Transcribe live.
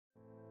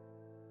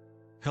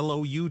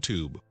Hello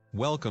YouTube,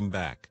 welcome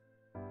back.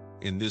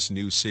 In this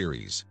new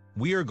series,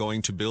 we are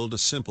going to build a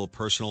simple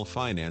personal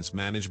finance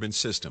management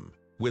system,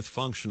 with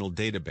functional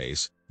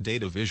database,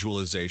 data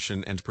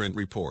visualization and print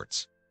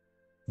reports.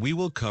 We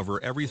will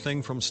cover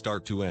everything from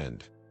start to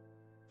end.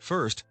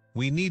 First,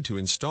 we need to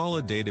install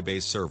a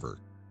database server.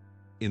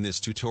 In this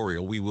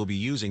tutorial we will be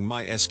using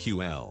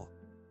MySQL.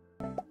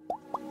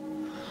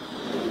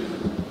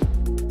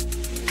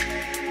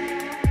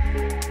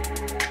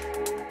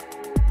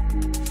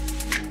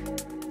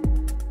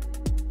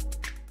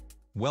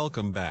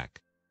 Welcome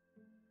back.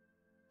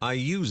 I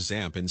use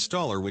XAMPP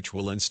installer, which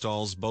will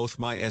installs both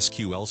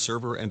MySQL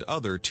server and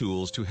other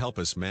tools to help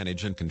us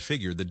manage and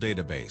configure the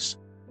database.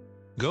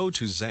 Go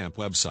to XAMPP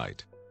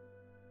website.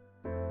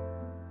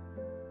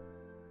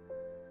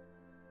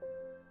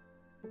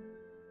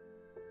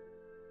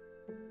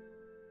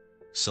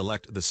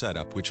 Select the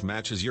setup which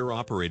matches your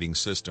operating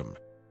system.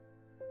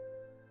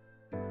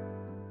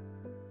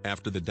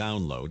 After the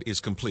download is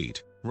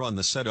complete, run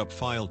the setup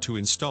file to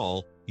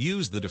install,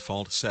 use the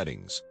default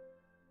settings.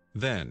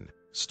 Then,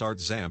 start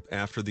XAMPP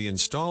after the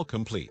install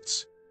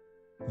completes.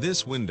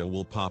 This window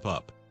will pop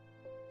up.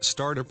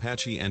 Start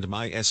Apache and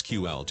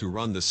MySQL to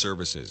run the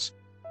services.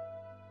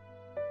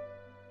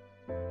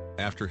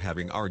 After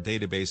having our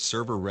database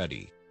server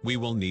ready, we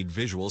will need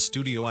Visual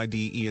Studio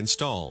IDE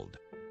installed.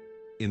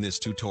 In this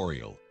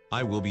tutorial,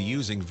 I will be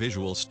using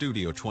Visual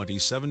Studio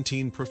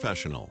 2017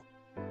 Professional.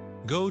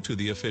 Go to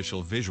the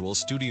official Visual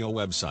Studio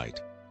website.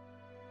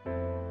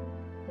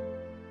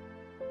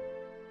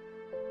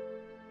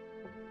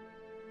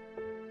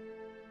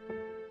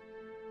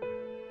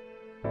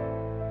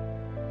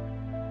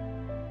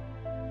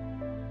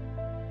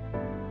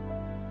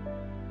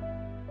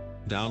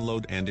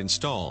 Download and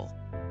install.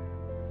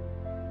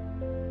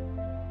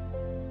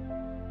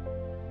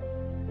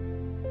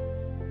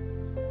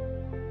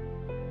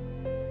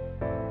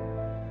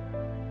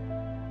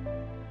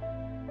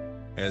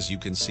 As you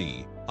can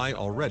see, I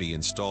already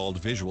installed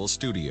Visual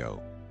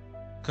Studio.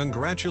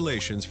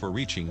 Congratulations for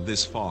reaching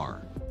this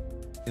far.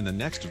 In the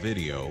next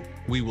video,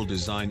 we will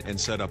design and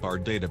set up our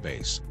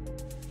database.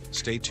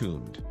 Stay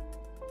tuned.